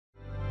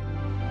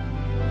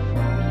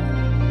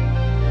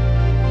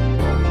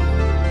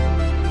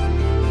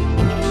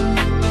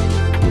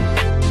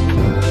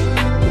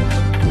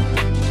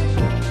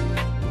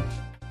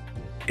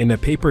In a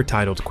paper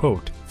titled,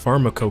 quote,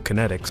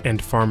 Pharmacokinetics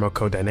and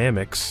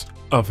Pharmacodynamics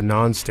of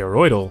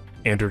Non-Steroidal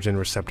Androgen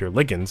Receptor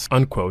Ligands,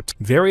 unquote,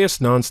 various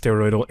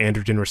non-steroidal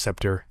androgen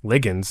receptor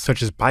ligands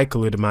such as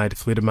bicalutamide,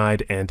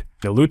 flutamide, and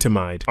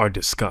nilutamide are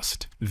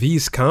discussed.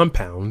 These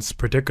compounds,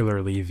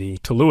 particularly the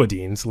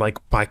toluidines like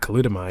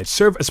bicalutamide,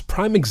 serve as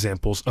prime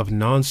examples of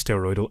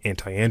non-steroidal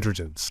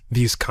antiandrogens.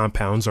 These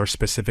compounds are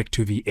specific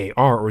to the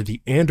AR or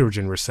the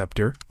androgen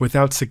receptor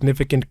without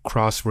significant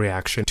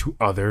cross-reaction to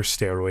other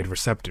steroid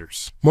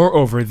receptors.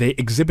 Moreover, they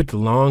exhibit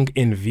long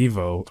in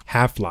vivo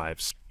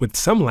half-lives, with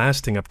some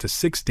lasting up to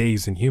 6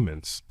 days in humans.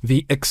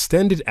 The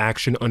extended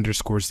action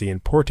underscores the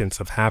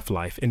importance of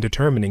half-life in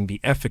determining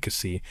the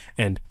efficacy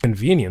and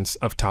convenience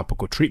of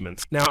topical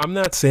treatments. Now, I'm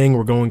not saying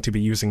we're going to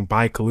be using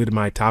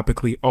bicalutamide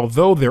topically,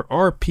 although there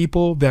are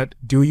people that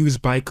do use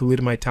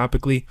bicalutamide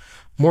topically.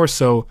 More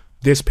so,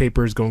 this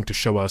paper is going to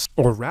show us,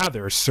 or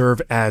rather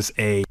serve as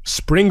a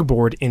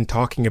springboard in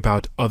talking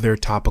about other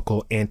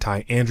topical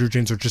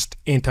anti-androgens or just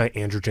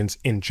anti-androgens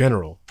in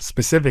general,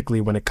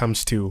 specifically when it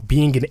comes to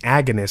being an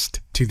agonist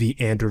to the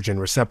androgen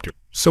receptor.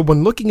 So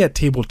when looking at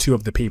table 2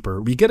 of the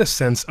paper, we get a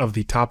sense of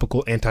the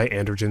topical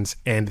anti-androgens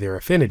and their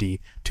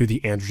affinity to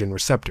the androgen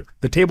receptor.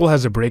 The table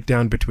has a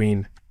breakdown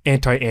between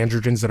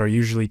anti-androgens that are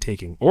usually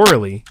taken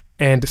orally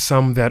and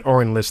some that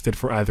are enlisted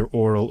for either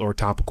oral or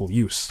topical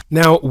use.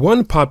 Now,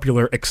 one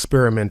popular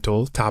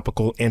experimental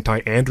topical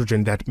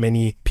anti-androgen that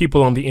many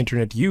people on the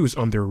internet use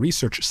on their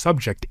research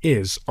subject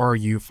is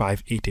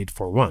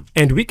RU58841.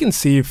 And we can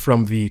see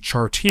from the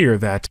chart here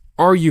that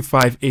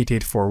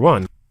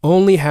RU58841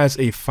 only has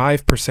a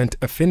 5%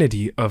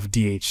 affinity of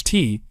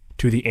DHT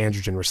to the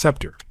androgen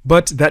receptor.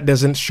 But that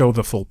doesn't show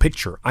the full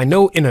picture. I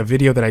know in a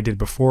video that I did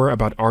before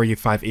about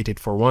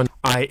RU58841,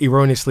 I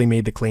erroneously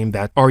made the claim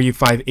that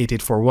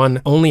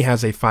RU58841 only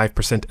has a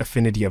 5%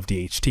 affinity of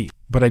DHT.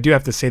 But I do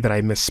have to say that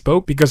I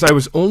misspoke because I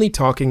was only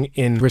talking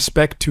in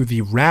respect to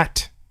the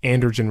rat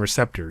androgen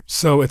receptor.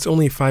 So it's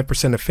only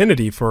 5%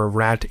 affinity for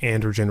rat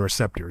androgen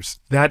receptors.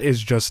 That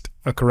is just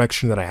a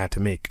correction that I had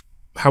to make.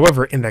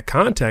 However, in the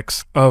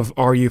context of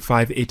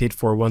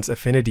RU58841's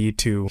affinity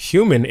to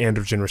human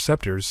androgen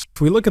receptors,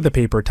 if we look at the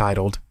paper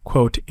titled,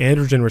 quote,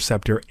 Androgen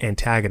Receptor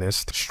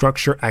Antagonist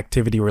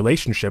Structure-Activity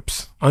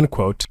Relationships,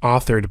 unquote,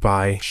 authored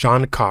by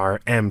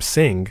Shankar M.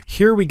 Singh,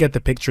 here we get the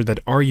picture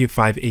that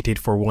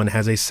RU58841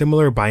 has a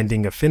similar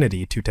binding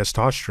affinity to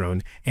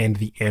testosterone and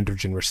the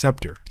androgen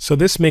receptor. So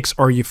this makes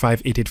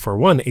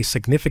RU58841 a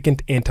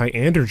significant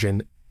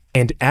anti-androgen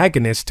and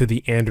agonist to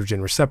the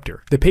androgen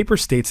receptor. The paper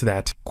states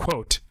that,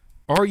 quote,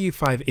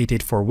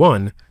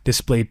 RU58841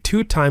 displayed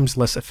 2 times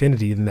less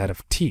affinity than that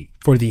of T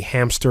for the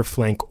hamster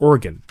flank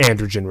organ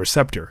androgen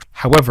receptor.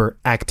 However,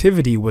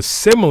 activity was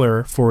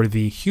similar for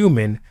the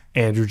human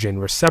androgen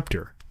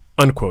receptor,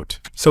 unquote.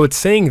 So it's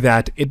saying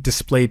that it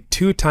displayed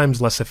 2 times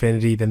less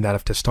affinity than that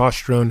of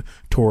testosterone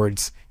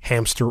towards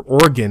hamster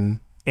organ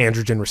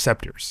androgen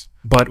receptors.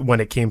 But when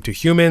it came to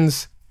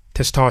humans,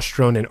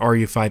 testosterone and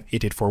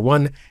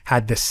RU58841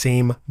 had the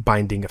same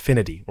binding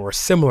affinity or a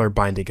similar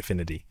binding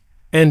affinity.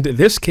 And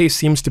this case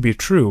seems to be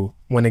true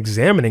when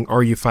examining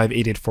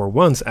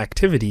RU58841's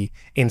activity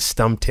in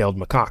stump-tailed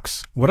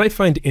macaques. What I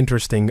find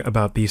interesting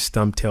about these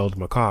stump-tailed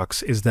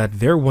macaques is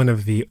that they're one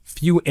of the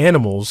few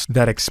animals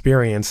that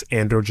experience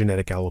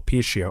androgenetic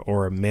alopecia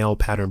or male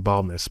pattern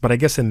baldness. But I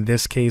guess in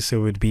this case it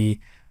would be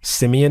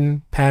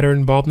simian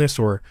pattern baldness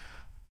or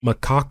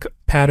macaque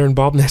pattern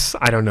baldness.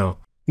 I don't know.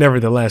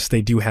 Nevertheless,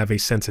 they do have a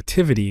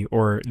sensitivity,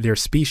 or their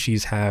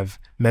species have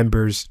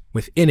members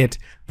within it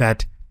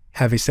that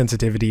have a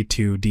sensitivity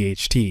to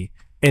DHT.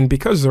 And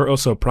because they're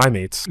also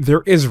primates,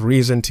 there is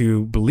reason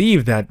to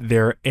believe that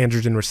their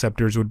androgen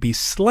receptors would be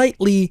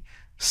slightly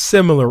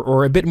similar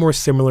or a bit more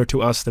similar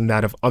to us than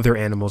that of other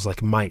animals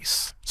like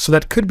mice. So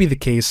that could be the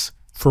case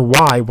for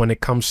why, when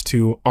it comes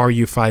to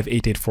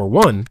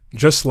RU58841,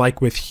 just like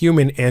with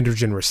human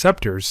androgen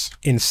receptors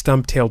in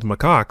stump-tailed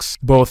macaques,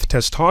 both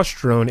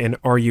testosterone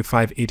and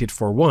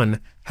RU58841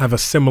 have a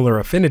similar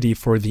affinity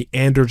for the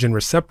androgen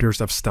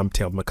receptors of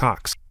stump-tailed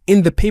macaques.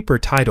 In the paper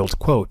titled,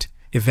 quote,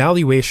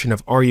 Evaluation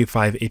of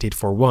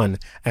RU58841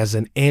 as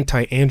an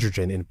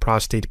anti-androgen in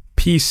prostate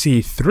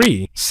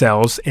PC3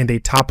 cells and a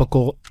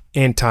topical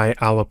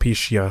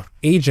anti-alopecia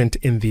agent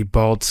in the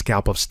bald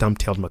scalp of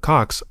stump-tailed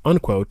macaques,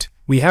 unquote,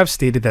 we have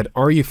stated that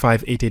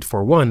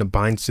RU58841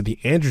 binds to the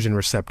androgen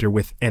receptor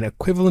with an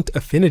equivalent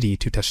affinity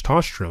to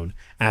testosterone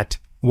at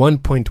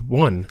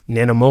 1.1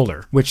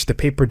 nanomolar, which the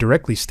paper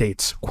directly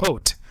states,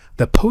 quote,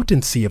 the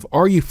potency of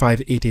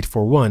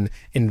RU58841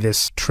 in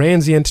this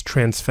transient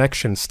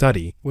transfection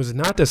study was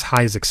not as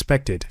high as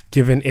expected,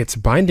 given its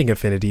binding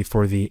affinity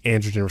for the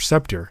androgen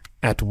receptor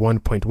at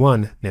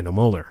 1.1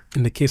 nanomolar.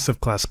 In the case of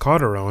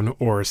clascoterone,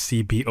 or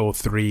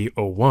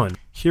CB0301,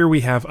 here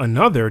we have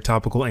another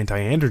topical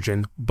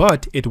antiandrogen,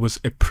 but it was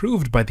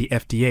approved by the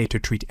FDA to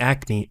treat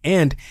acne,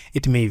 and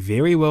it may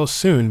very well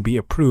soon be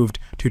approved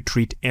to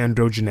treat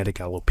androgenetic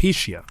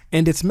alopecia.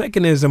 And its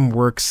mechanism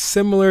works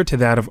similar to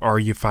that of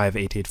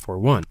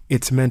RU58841.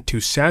 It's meant to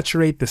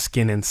saturate the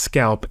skin and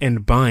scalp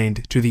and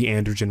bind to the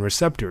androgen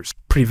receptors.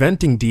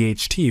 preventing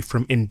DHT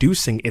from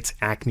inducing its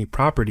acne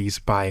properties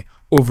by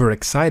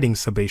overexciting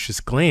sebaceous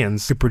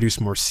glands to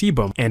produce more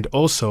sebum, and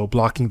also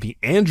blocking the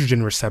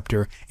androgen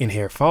receptor in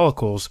hair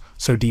follicles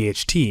so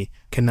DHT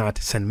cannot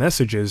send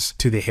messages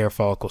to the hair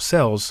follicle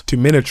cells to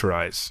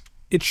miniaturize.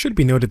 It should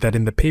be noted that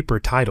in the paper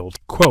titled,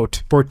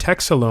 quote,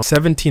 "Bortexolone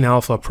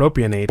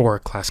 17-alpha-propionate, or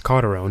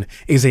clascoterone,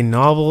 is a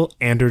novel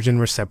androgen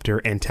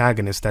receptor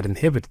antagonist that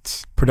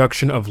inhibits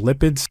production of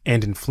lipids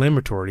and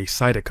inflammatory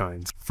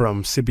cytokines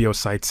from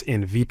symbiocytes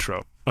in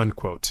vitro,"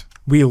 unquote.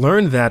 We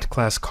learned that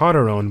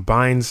clascoterone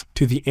binds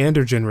to the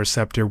androgen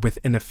receptor with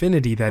an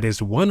affinity that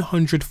is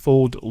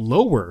 100-fold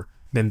lower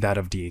than that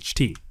of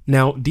DHT.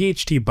 Now,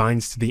 DHT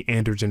binds to the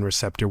androgen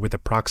receptor with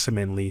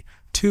approximately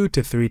 2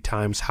 to 3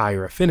 times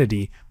higher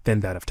affinity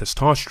than that of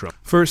testosterone.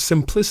 For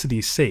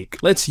simplicity's sake,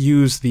 let's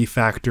use the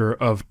factor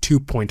of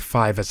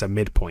 2.5 as a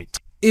midpoint.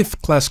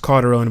 If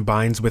clascoterone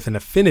binds with an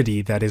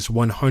affinity that is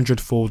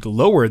 100-fold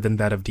lower than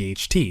that of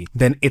DHT,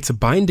 then its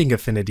binding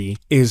affinity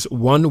is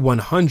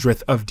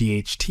 1/100th of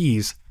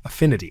DHT's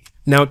affinity.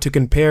 Now, to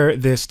compare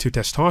this to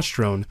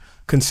testosterone,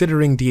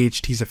 considering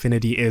DHT's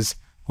affinity is,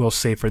 we'll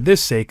say for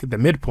this sake, the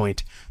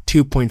midpoint,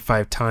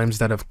 2.5 times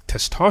that of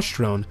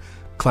testosterone,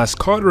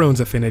 clascoterone's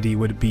affinity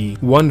would be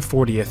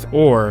 1/40th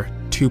or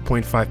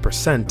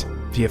 2.5%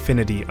 the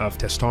affinity of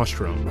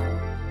testosterone.